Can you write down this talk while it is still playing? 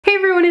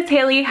everyone, it's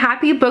Hailey.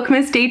 Happy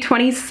Bookmas Day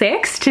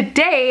 26.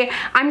 Today,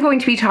 I'm going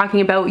to be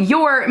talking about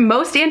your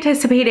most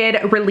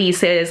anticipated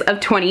releases of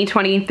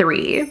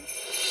 2023.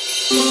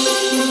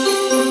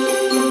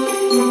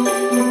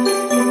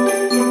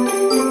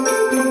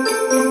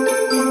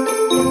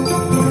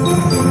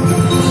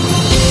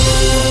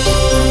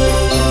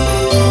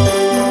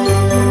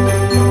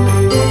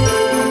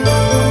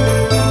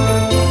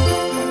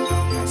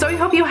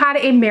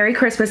 A Merry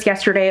Christmas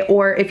yesterday,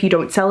 or if you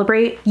don't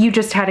celebrate, you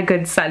just had a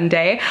good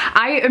Sunday.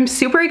 I am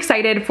super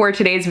excited for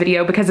today's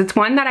video because it's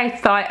one that I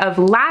thought of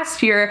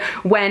last year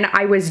when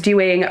I was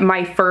doing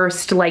my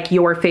first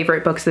your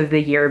favorite books of the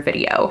year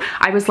video.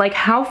 I was like,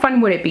 how fun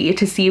would it be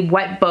to see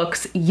what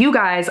books you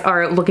guys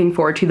are looking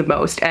forward to the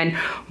most? And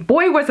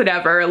boy was it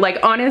ever.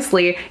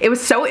 Honestly, it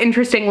was so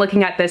interesting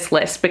looking at this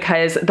list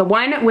because the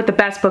one with the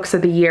best books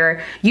of the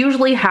year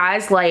usually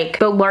has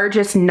the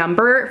largest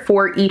number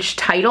for each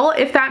title,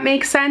 if that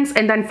makes sense.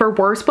 And then for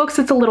worst books,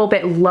 it's a little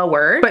bit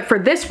lower. But for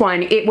this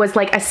one, it was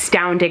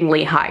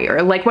astoundingly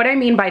higher. What I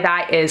mean by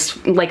that is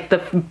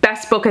the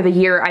best book of the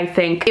year, I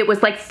think it was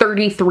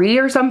 33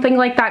 or something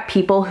like that,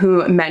 people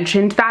who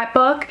mentioned that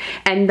book.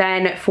 And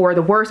then for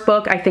the worst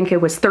book, I think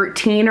it was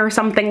 13 or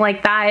something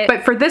like that.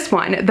 But for this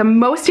one, the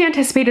most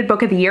anticipated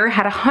book of the year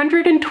had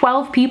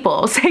 112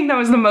 people saying that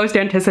was the most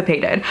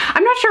anticipated.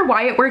 I'm not sure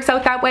why it works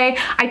out that way.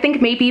 I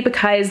think maybe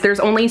because there's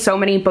only so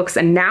many books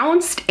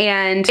announced,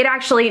 and it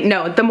actually,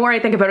 no, the more I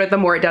think about it, the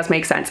more it does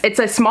make sense. It's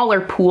a smaller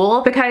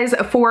pool because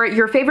for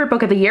your favorite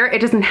book of the year, it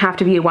doesn't have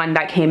to be one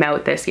that came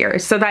out this year.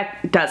 So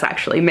that does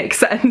actually make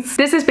sense.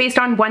 This is based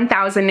on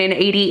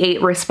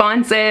 1,088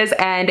 responses.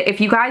 And if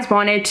you guys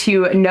wanted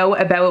to know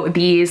about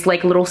these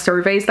little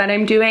surveys that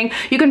I'm doing,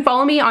 you can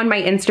follow me on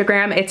my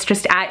Instagram. It's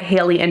just at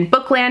Hailey and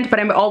Bookland, but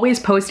I'm always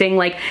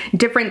posting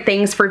different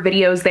things for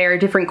videos there,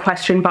 different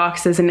question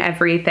boxes and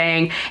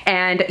everything.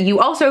 And you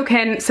also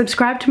can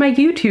subscribe to my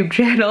YouTube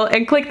channel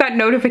and click that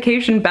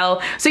notification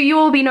bell so you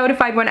will be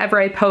notified whenever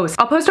I post.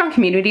 I'll post on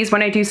communities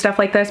when I do stuff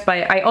like this,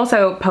 but I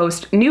also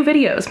post new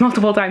videos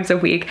multiple times a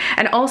week,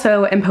 and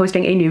also am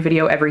posting a new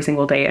video every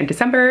single day in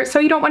December, so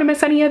you don't want to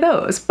miss any of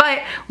those.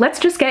 But let's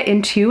just get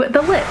into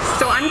the list.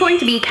 So I'm going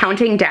to be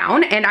counting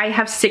down, and I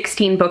have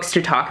 16 books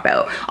to talk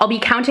about. I'll be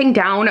counting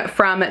down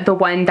from the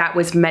one that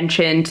was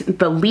mentioned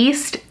the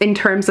least in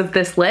terms of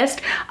this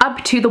list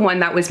up to the one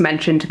that was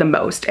mentioned the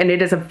most, and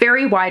it is a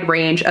very wide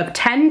range of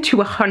 10 to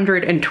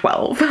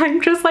 112.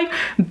 I'm just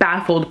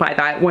baffled by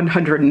that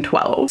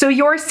 112. So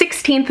your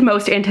 16th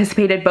most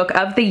anticipated book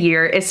of the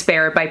year is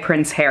Spare by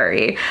Prince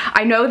Harry.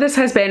 I know this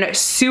has been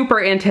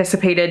super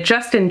anticipated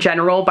just in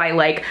general by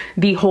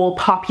the whole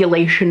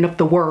population of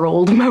the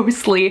world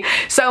mostly,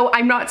 so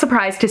I'm not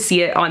surprised to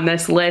see it on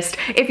this list.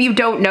 If you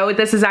don't know,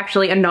 this is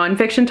actually a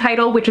nonfiction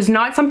title, which is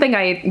not something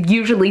I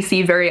usually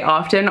see very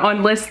often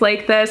on lists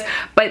like this,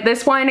 but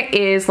this one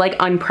is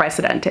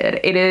unprecedented.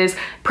 It is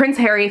Prince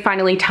Harry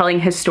finally telling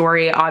his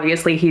story.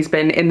 Obviously, he's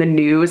been in the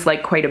news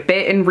quite a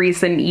bit in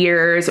recent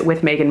years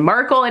with Meghan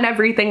Markle and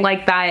everything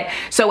like that.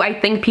 So I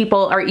think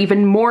people are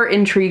even more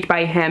intrigued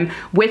by him,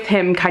 with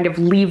him kind of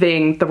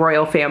leaving the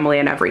royal family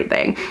and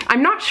everything.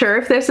 I'm not sure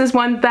if this is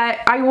one that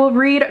I will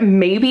read,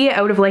 maybe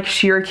out of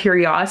sheer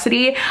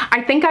curiosity.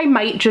 I think I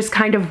might just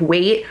kind of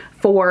wait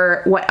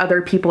for what other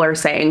people are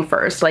saying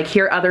first,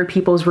 hear other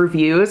people's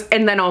reviews,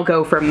 and then I'll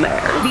go from there.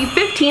 The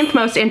 15th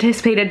most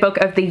anticipated book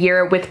of the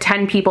year, with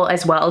 10 people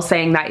as well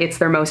saying that it's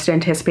their most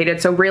anticipated.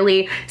 So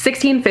really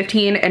 16,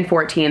 15, and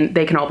 14,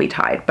 they can all be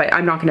tied, but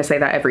I'm not gonna say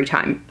that every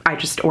time. I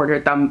just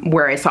ordered them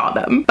where I saw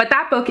them. But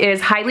that book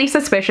is Highly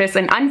Suspicious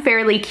and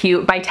Unfairly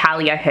Cute by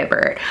Talia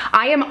Hibbert.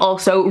 I am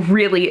also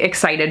really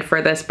excited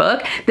for this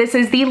book. This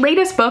is the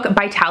latest book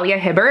by Talia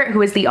Hibbert,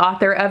 who is the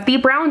author of the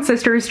Brown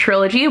Sisters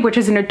trilogy, which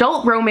is an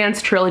adult romance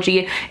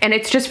trilogy, and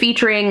it's just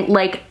featuring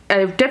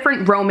a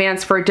different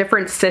romance for a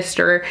different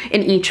sister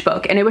in each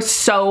book, and it was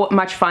so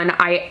much fun.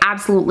 I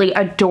absolutely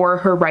adore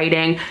her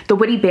writing, the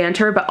witty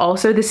banter, but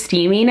also the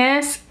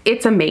steaminess.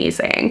 It's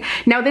amazing.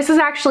 Now, this is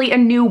actually a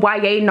new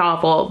YA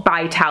novel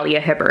by Talia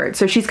Hibbert,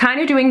 so she's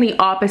kind of doing the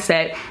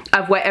opposite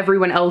of what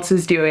everyone else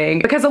is doing,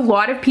 because a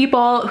lot of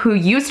people who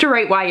used to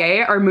write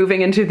YA are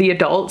moving into the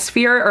adult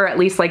sphere, or at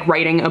least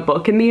writing a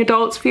book in the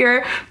adult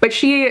sphere, but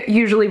she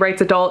usually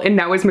writes adult and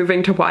now is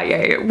moving to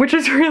YA, which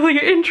is really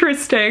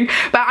interesting.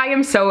 But I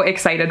am so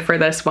excited for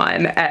this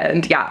one,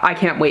 and yeah, I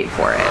can't wait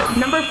for it.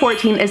 Number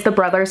 14 is The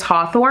Brothers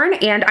Hawthorne,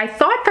 and I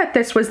thought that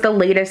this was the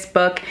latest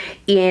book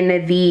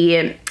in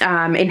the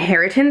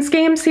Inheritance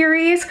game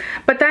series,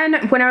 but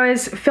then when I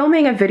was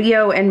filming a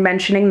video and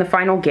mentioning The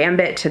Final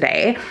Gambit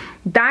today,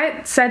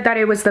 that said that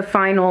it was the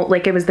final,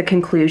 it was the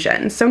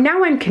conclusion. So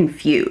now I'm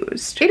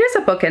confused. It is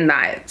a book in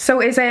that.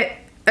 So is it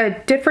a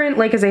different,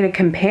 is it a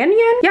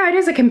companion? Yeah, it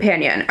is a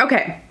companion.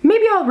 Okay,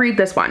 maybe I'll read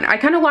this one. I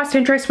kind of lost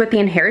interest with the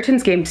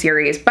Inheritance game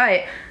series,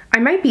 but I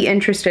might be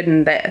interested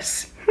in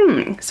this.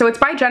 So it's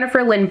by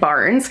Jennifer Lynn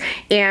Barnes,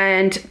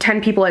 and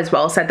 10 people as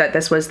well said that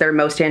this was their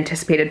most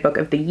anticipated book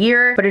of the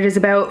year, but it is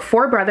about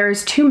 4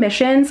 brothers, 2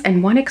 missions,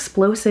 and 1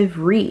 explosive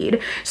read.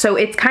 So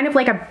it's kind of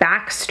like a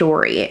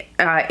backstory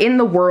in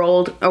the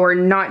world, or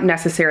not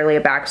necessarily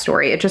a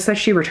backstory. It just says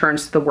she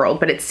returns to the world,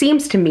 but it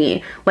seems to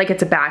me like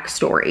it's a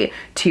backstory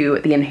to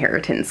the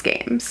Inheritance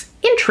games.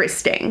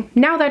 Interesting.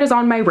 Now that is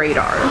on my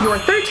radar. Your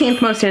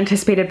 13th most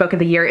anticipated book of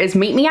the year is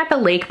Meet Me at the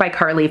Lake by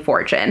Carly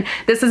Fortune.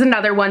 This is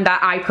another one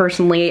that I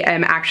personally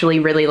am actually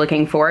really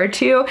looking forward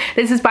to.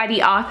 This is by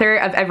the author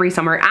of Every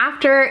Summer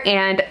After,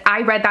 and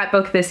I read that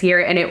book this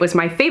year and it was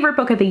my favorite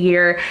book of the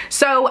year,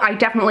 so I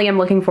definitely am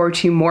looking forward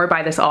to more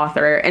by this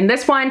author. And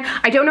this one,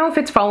 I don't know if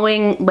it's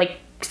following like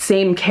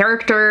same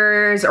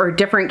characters or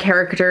different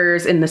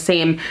characters in the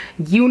same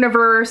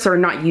universe, or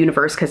not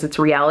universe because it's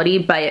reality,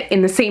 but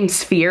in the same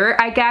sphere,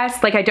 I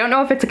guess. Like, I don't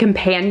know if it's a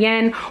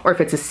companion or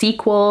if it's a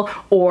sequel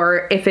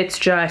or if it's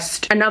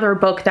just another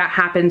book that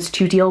happens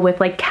to deal with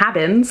like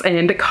cabins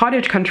and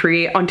cottage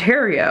country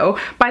Ontario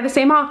by the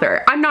same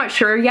author. I'm not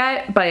sure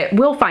yet, but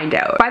we'll find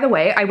out. By the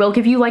way, I will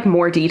give you like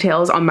more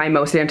details on my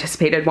most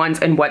anticipated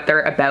ones and what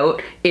they're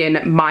about in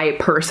my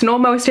personal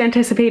most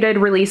anticipated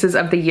releases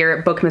of the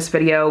year Bookmas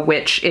video,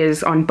 which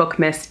is on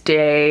Bookmas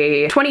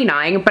day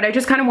 29, but I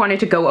just kind of wanted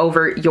to go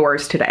over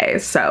yours today,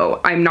 so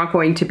I'm not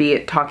going to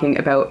be talking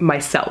about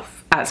myself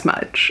as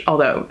much,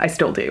 although I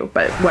still do,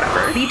 but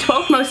whatever. The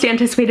 12th most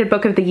anticipated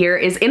book of the year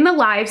is In the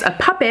Lives of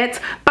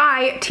Puppets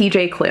by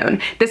TJ Klune.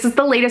 This is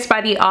the latest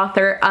by the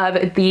author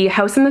of The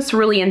House in the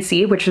Cerulean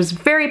Sea, which is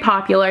very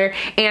popular,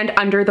 and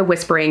Under the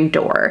Whispering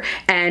Door.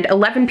 And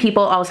 11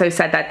 people also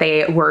said that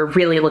they were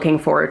really looking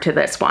forward to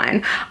this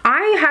one.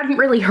 I hadn't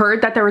really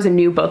heard that there was a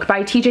new book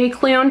by TJ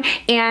Klune,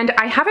 and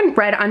I haven't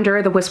read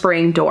Under the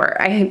Whispering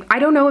Door. I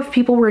don't know if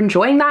people were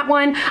enjoying that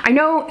one. I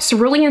know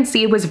Cerulean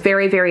Sea was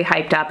very, very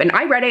hyped up, and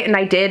I read it and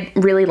I did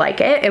really like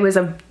it. It was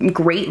a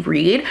great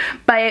read,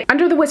 but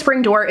Under the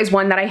Whispering Door is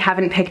one that I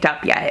haven't picked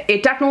up yet.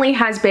 It definitely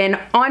has been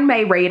on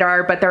my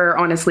radar, but there are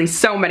honestly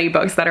so many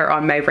books that are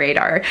on my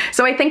radar.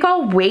 So I think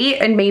I'll wait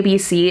and maybe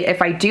see if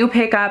I do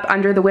pick up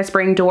Under the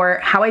Whispering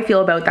Door, how I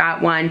feel about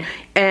that one,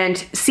 and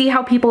see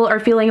how people are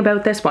feeling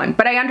about this one.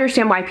 But I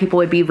understand why people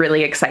would be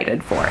really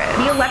excited for it.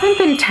 The 11th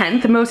and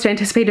 10th most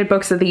anticipated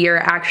books of the year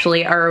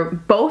actually are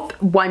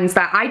both ones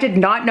that I did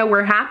not know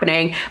were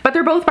happening, but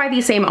they're both by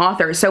the same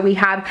author. So we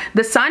have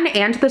The Sun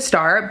and the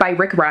Star by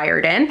Rick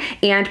Riordan,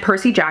 and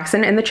Percy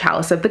Jackson and the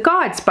Chalice of the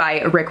Gods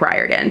by Rick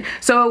Riordan.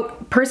 So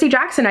Percy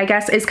Jackson, I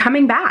guess, is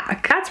coming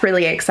back. That's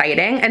really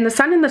exciting. And The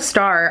Sun and the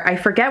Star, I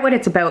forget what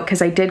it's about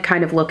because I did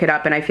kind of look it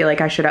up and I feel like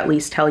I should at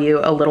least tell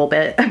you a little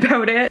bit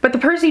about it. But the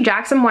Percy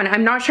Jackson one,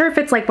 I'm not sure if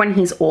it's like when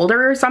he's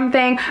older or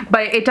something,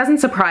 but it doesn't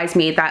surprise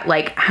me that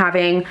like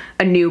having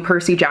a new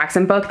Percy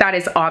Jackson book, that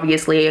is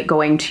obviously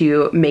going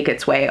to make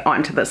its way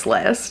onto this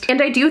list.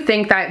 And I do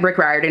think that Rick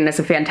Riordan is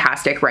a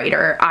fantastic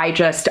writer. I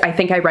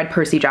think I read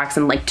Percy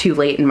Jackson like too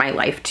late in my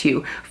life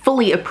to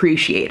fully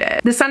appreciate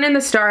it. The Sun and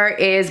the Star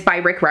is by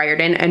Rick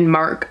Riordan and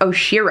Mark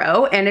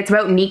Oshiro, and it's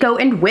about Nico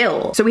and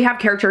Will. So we have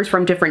characters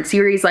from different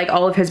series, like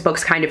all of his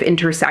books kind of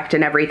intersect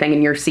and everything,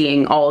 and you're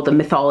seeing all the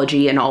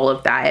mythology and all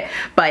of that.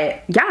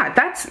 But yeah,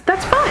 that's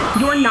fun.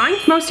 Your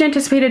 9th most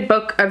anticipated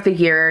book of the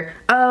year.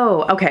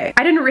 Oh, okay.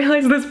 I didn't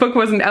realize this book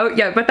wasn't out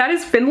yet, but that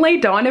is Finlay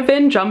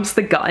Donovan Jumps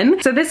the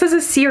Gun. So this is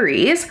a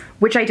series,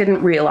 which I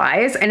didn't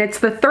realize, and it's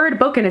the 3rd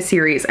book in a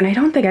series, and I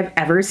don't think I've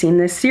ever seen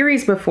this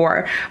series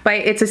before, but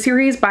it's a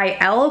series by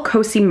El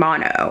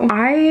Cosimano.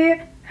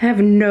 I have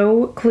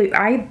no clue.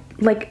 I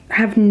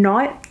have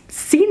not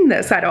seen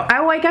this at all.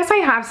 Oh, I guess I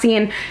have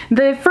seen,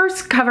 the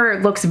first cover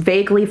looks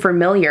vaguely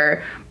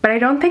familiar, but I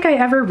don't think I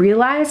ever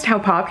realized how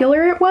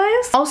popular it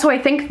was. Also, I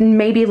think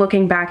maybe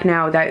looking back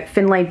now that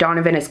Finlay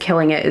Donovan is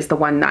Killing It is the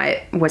one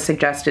that was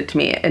suggested to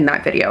me in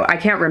that video. I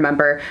can't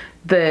remember.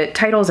 The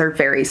titles are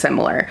very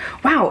similar.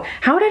 Wow,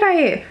 how did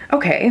I,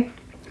 okay.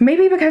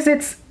 Maybe because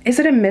is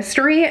it a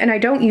mystery? And I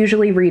don't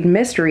usually read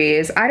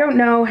mysteries. I don't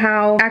know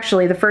how,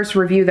 actually the first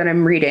review that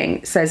I'm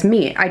reading says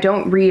me. I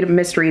don't read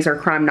mysteries or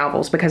crime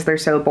novels because they're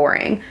so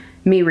boring.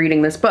 Me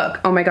reading this book.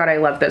 Oh my god, I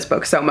love this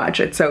book so much.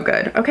 It's so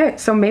good. Okay,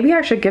 so maybe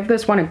I should give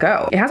this one a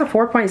go. It has a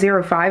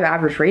 4.05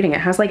 average rating. It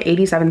has like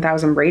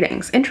 87,000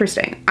 ratings.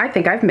 Interesting. I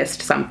think I've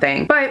missed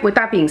something. But with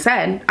that being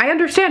said, I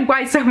understand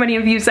why so many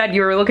of you said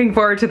you were looking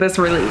forward to this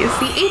release.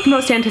 The 8th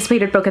most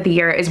anticipated book of the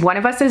year is One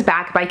of Us is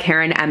Back by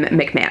Karen M.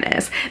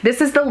 McManus.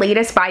 This is the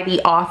latest by the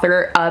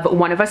author of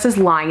One of Us is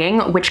Lying,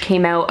 which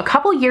came out a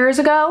couple years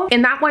ago.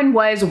 And that one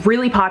was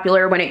really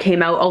popular when it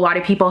came out. A lot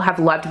of people have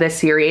loved this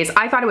series.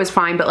 I thought it was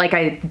fine, but like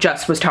I just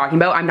was talking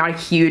about, I'm not a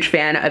huge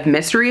fan of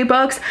mystery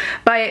books,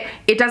 but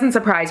it doesn't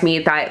surprise me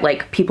that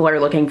like people are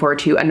looking forward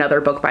to another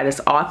book by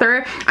this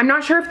author. I'm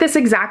not sure if this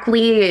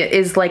exactly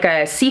is like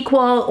a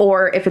sequel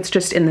or if it's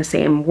just in the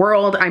same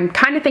world. I'm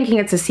kind of thinking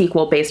it's a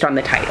sequel based on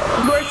the title.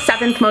 Your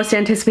 7th most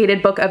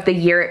anticipated book of the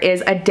year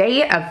is A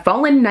Day of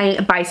Fallen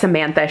Night by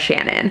Samantha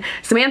Shannon.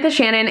 Samantha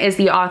Shannon is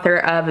the author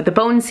of The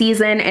Bone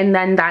Season and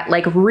then that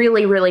like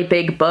really, really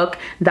big book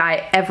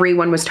that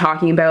everyone was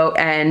talking about,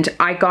 and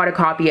I got a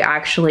copy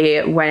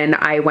actually when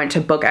I went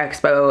to Book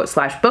Expo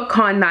 /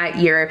 BookCon that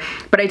year,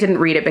 but I didn't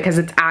read it because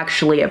it's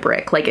actually a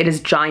brick. Like, it is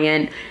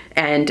giant.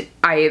 and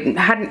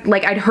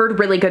I'd heard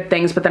really good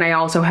things, but then I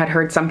also had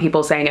heard some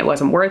people saying it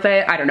wasn't worth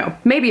it. I don't know.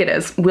 Maybe it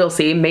is. We'll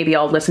see. Maybe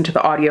I'll listen to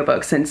the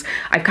audiobook, since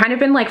I've kind of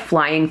been like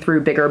flying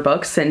through bigger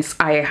books since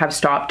I have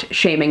stopped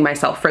shaming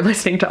myself for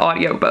listening to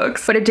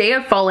audiobooks. But A Day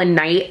of Fallen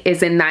Night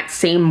is in that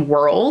same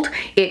world.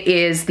 It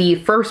is the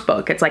first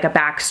book. It's like a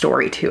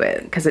backstory to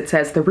it, because it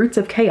says The Roots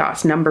of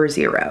Chaos, number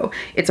 0.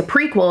 It's a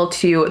prequel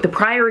to The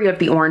Priory of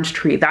the Orange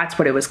Tree. That's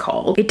what it was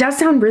called. It does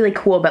sound really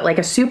cool, but like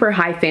a super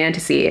high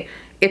fantasy.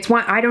 It's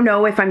one, I don't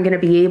know if I'm gonna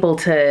be able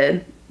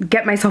to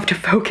get myself to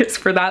focus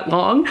for that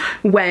long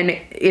when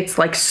it's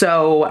like,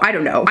 so, I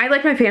don't know. I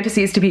like my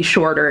fantasies to be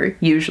shorter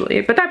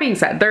usually, but that being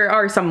said, there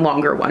are some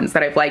longer ones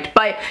that I've liked,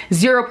 but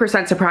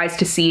 0% surprised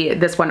to see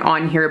this one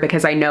on here,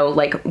 because I know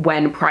like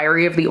when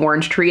Priory of the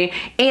Orange Tree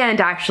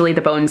and actually The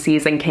Bone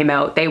Season came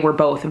out, they were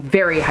both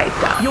very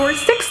hyped up. Your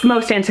 6th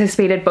most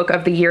anticipated book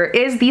of the year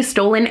is The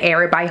Stolen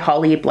Heir by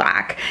Hailey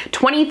Black.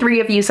 23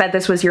 of you said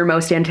this was your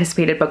most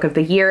anticipated book of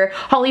the year.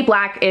 Hailey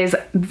Black is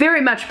very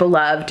much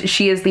beloved.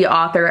 She is the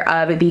author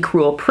of The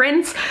Cruel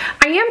Prince.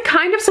 I am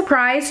kind of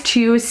surprised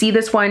to see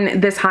this one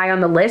this high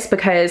on the list,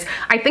 because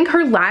I think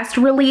her last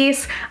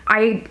release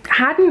I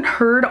hadn't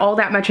heard all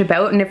that much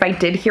about, and if I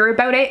did hear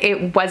about it,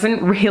 it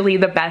wasn't really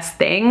the best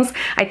things.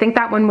 I think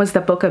that one was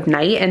The Book of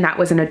Night, and that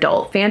was an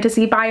adult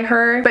fantasy by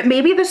her. But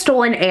maybe The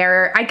Stolen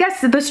Heir, I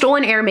guess The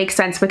Stolen Heir makes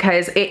sense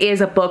because it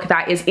is a book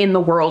that is in the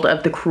world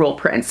of The Cruel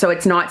Prince, so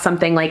it's not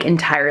something like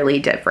entirely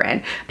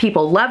different.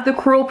 People love The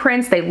Cruel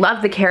Prince, they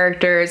love the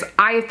characters.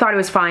 I thought it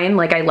was fine,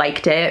 like I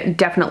liked it.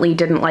 Definitely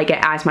didn't like it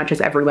as much as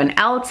everyone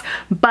else,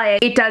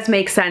 but it does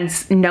make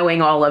sense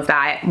knowing all of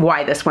that,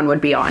 why this one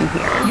would be on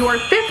here. Your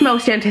 5th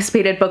most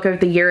anticipated book of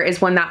the year is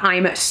one that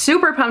I'm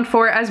super pumped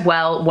for as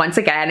well, once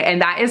again,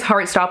 and that is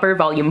Heartstopper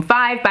Volume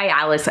 5 by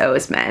Alice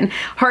Oseman.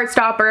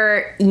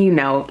 Heartstopper, you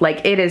know,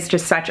 like it is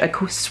just such a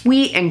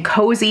sweet and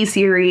cozy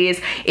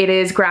series. It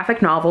is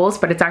graphic novels,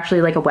 but it's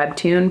actually like a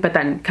webtoon, but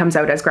then comes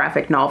out as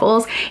graphic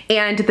novels,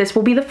 and this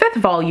will be the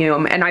 5th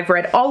volume, and I've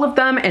read all of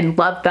them and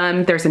loved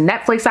them. There's a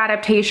Netflix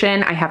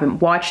adaptation. I haven't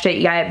watched it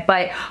yet,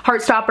 but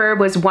Heartstopper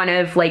was one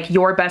of like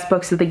your best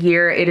books of the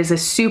year. It is a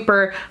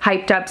super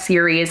hyped up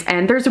series,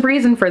 and there's a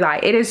reason for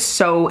that. It is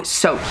so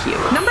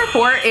cute. Number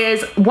 4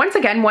 is once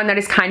again one that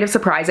is kind of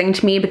surprising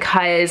to me,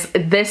 because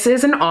this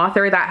is an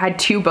author that had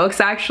 2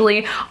 books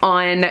actually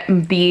on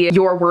the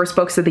Your Worst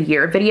Books of the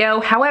Year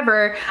video.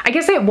 However, I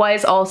guess it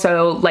was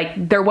also like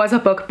there was a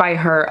book by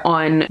her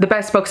on the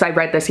best books I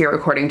read this year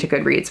according to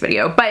Goodreads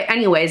video. But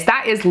anyways,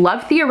 that is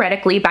Love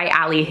Theoretically by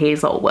Ali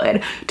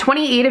Hazelwood.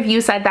 28 of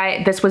you said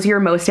that this was your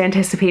most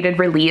anticipated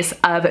release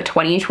of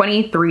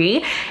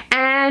 2023,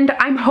 and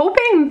I'm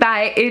hoping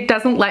that it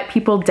doesn't let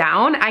people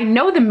down. I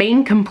know the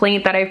main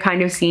complaint that I've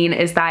kind of seen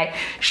is that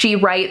she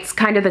writes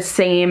kind of the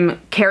same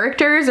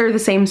characters or the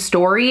same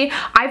story.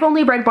 I've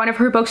only read one of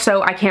her books,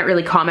 so I can't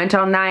really comment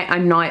on that.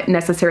 I'm not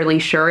necessarily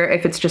sure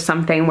if it's just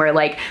something where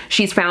like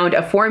she's found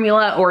a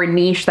formula or a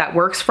niche that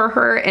works for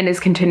her and is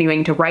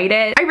continuing to write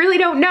it. I really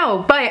don't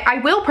know, but I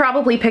will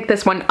probably pick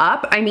this one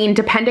up. I mean,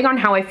 depending on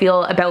how I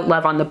feel about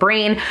Love on the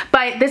Brain,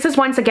 but this is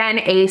once again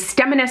a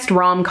STEMinist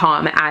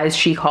rom-com, as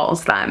she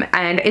calls them,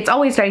 and it's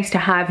always nice to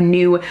have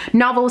new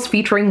novels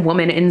featuring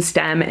women in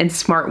STEM and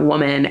smart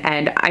women.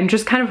 And I'm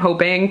just kind of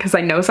hoping, because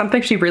I know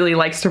something she really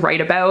likes to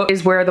write about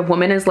is where the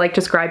woman is like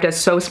described as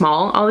so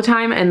small all the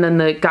time, and then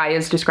the guy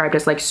is described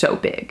as like so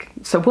big.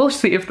 So we'll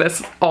see if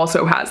this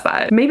also has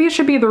that. Maybe it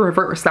should be the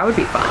reverse. That would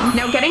be fun.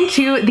 Now, getting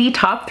to the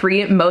top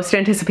 3 most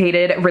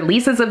anticipated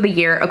releases of the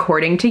year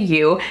according to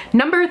you.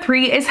 Number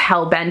 3 is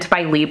Hellbent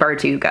by Leigh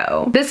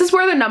Bardugo. This is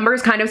where the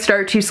numbers kind of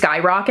start to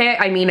skyrocket.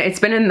 I mean, it's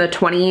been in the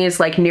 20s,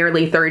 like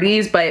nearly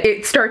 30s, but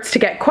it starts to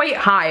get quite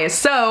high.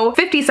 So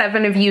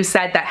 57 of you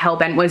said that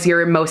Hellbent was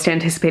your most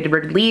anticipated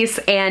release,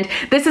 and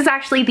this is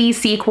actually the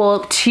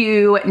sequel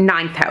to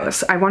Ninth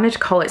House. I wanted to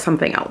call it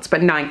something else,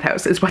 but Ninth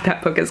House is what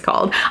that book is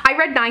called. I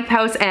read Ninth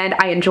House and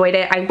I enjoyed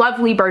it. I love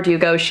Leigh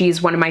Bardugo.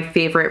 She's one of my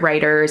favorite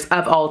writers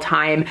of all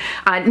time.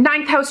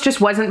 Ninth House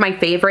just wasn't my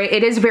favorite.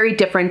 It is very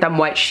different than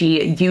what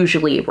she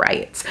usually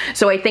writes,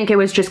 so I think it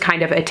was just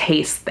kind of a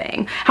taste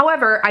thing.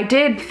 However, I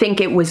did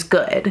think it was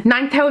good.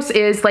 Ninth House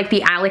is like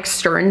the Alex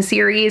Stern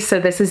series, so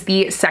this is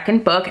the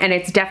 2nd book, and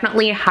it's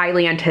definitely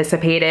highly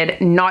anticipated.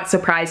 Not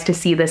surprised to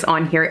see this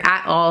on here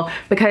at all,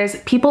 because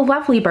people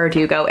love Leigh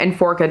Bardugo, and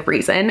for good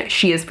reason.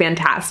 She is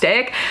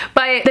fantastic.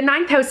 But the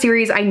Ninth House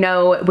series, I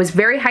know, was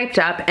very hyped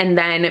up, and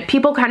then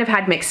people kind of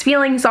had mixed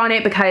feelings on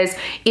it because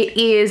it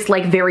is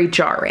like very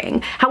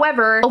jarring.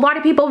 However, a lot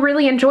of people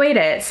really enjoyed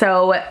it,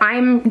 so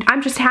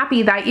I'm just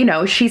happy that, you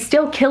know, she's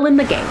still killing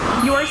the game.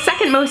 Your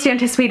 2nd most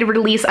anticipated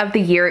release of the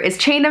year is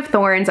Chain of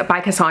Thorns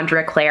by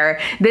Cassandra Clare.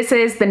 This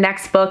is the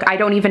next book. I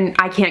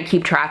can't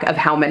keep track of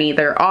how many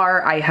there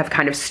are. I have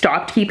kind of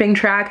stopped keeping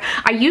track.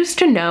 I used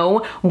to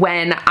know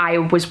when I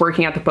was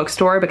working at the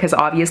bookstore because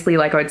obviously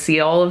like I would see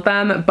all of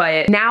them,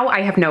 but now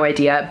I have no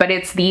idea. But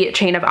it's the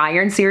Chain of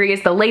Iron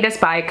series, the latest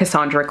by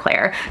Cassandra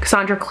Clare.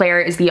 Cassandra Clare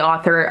is the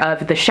author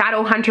of the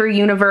Shadowhunter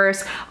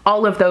universe,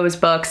 all of those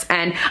books,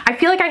 and I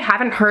feel like I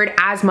haven't heard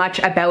as much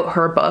about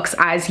her books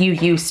as you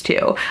used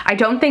to. I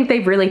don't think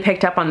they've really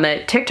picked up on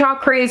the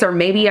TikTok craze, or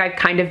maybe I've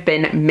kind of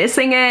been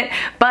missing it,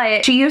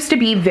 but she used to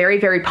be very,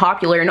 very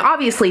popular and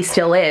obviously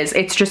still is.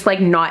 It's just like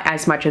not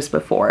as much as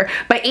before.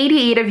 But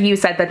 88 of you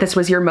said that this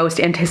was your most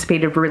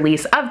anticipated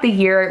release of the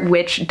year,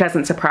 which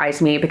doesn't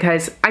surprise me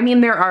because I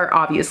mean, there are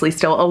obviously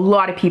still a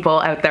lot of people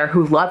out there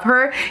who love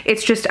her.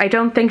 It's just, I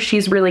don't think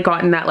she's really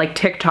gotten that like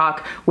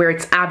TikTok where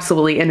it's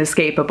absolutely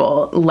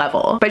inescapable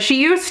level. But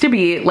she used to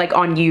be like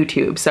on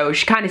YouTube, so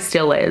she kind of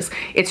still is.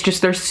 It's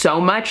just there's so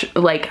much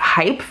like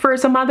hype for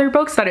some other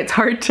books that it's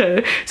hard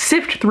to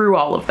sift through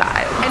all of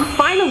that. And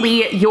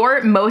finally,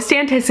 your most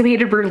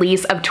anticipated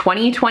release of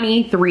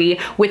 2023,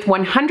 with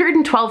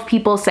 112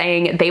 people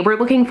saying they were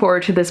looking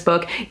forward to this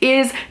book,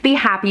 is The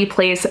Happy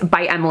Place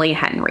by Emily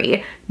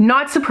Henry.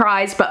 Not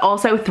surprised, but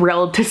also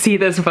thrilled to see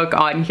this book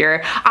on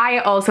here. I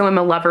also am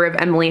a lover of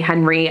Emily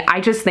Henry. I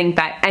just think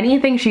that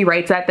anything she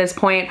writes at this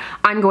point,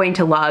 I'm going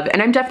to love,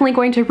 and I'm definitely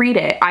going to read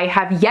it. I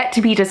have yet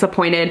to be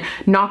disappointed,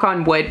 knock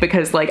on wood,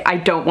 because like I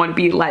don't want to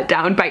be let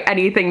down by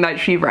anything that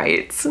she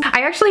writes.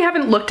 I actually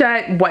haven't looked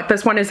at what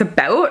this one is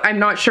about. I'm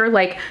not sure,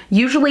 like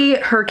usually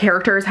her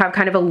characters have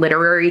kind of a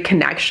literary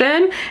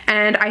connection,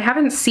 and I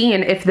haven't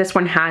seen if this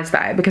one has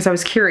that because I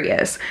was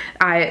curious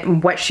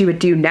what she would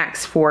do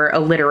next for a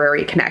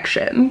literary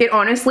connection. It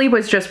honestly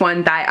was just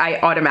one that I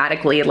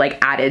automatically like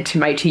added to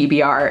my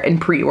TBR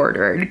and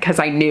pre-ordered because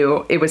I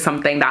knew it was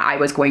something that I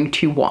was going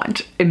to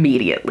want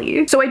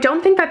immediately. So I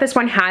don't think that this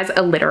one has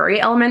a literary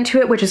element to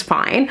it, which is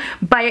fine,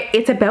 but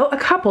it's about a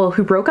couple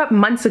who broke up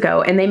months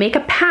ago and they make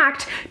a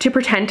pact to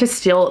pretend to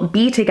still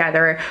be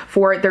together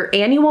for their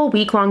annual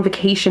week-long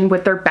vacation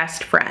with their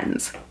best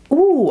friends.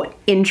 Ooh,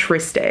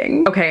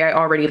 interesting. Okay, I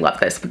already love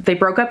this. They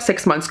broke up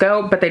 6 months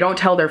ago, but they don't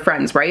tell their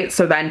friends, right?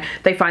 So then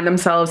they find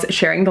themselves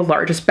sharing the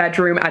largest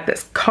bedroom at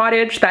this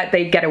cottage that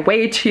they get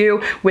away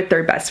to with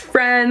their best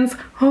friends.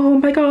 Oh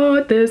my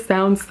god, this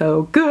sounds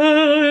so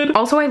good.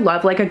 Also, I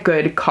love like a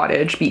good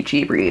cottage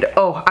beachy read.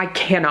 Oh, I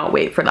cannot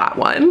wait for that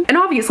one. And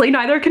obviously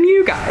neither can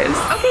you guys.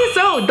 Okay,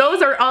 so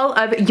those are all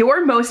of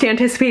your most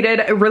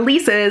anticipated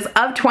releases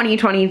of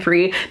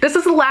 2023. This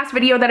is the last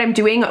video that I'm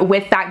doing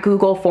with that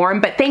Google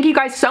form, but thank you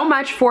guys so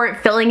much for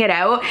filling it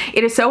out.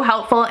 It is so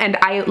helpful and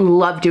I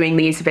love doing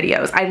these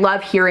videos. I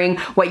love hearing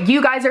what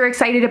you guys are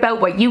excited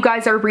about, what you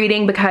guys are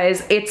reading,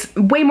 because it's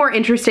way more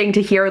interesting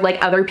to hear like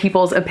other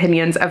people's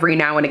opinions every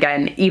now and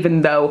again,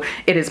 even though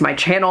it is my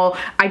channel.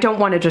 I don't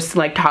want to just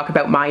like talk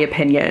about my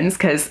opinions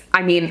because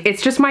I mean,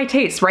 it's just my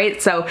taste,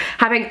 right? So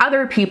having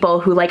other people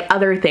who like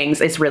other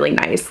things is really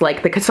nice.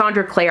 Like the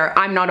Cassandra Clare,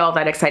 I'm not all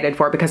that excited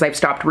for because I've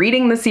stopped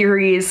reading the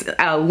series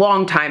a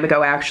long time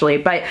ago actually,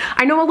 but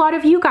I know a lot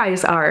of you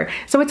guys are.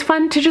 So it's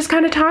fun to just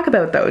kind of talk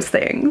about those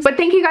things. But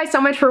thank you guys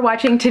so much for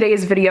watching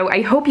today's video.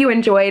 I hope you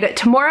enjoyed.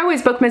 Tomorrow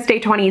is Bookmas Day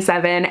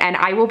 27 and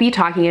I will be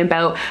talking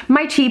about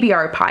my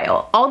TBR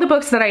pile. All the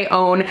books that I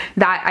own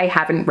that I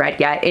haven't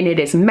read yet, and it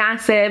is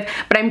massive,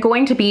 but I'm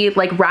going to be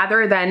like,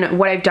 rather than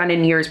what I've done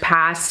in years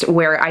past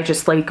where I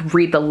just like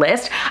read the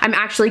list, I'm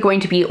actually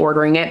going to be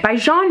ordering it by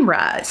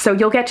genre. So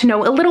you'll get to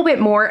know a little bit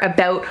more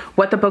about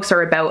what the books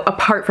are about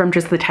apart from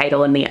just the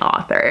title and the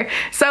author.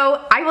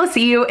 So I will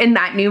see you in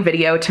that new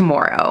video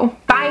tomorrow.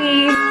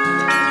 Bye!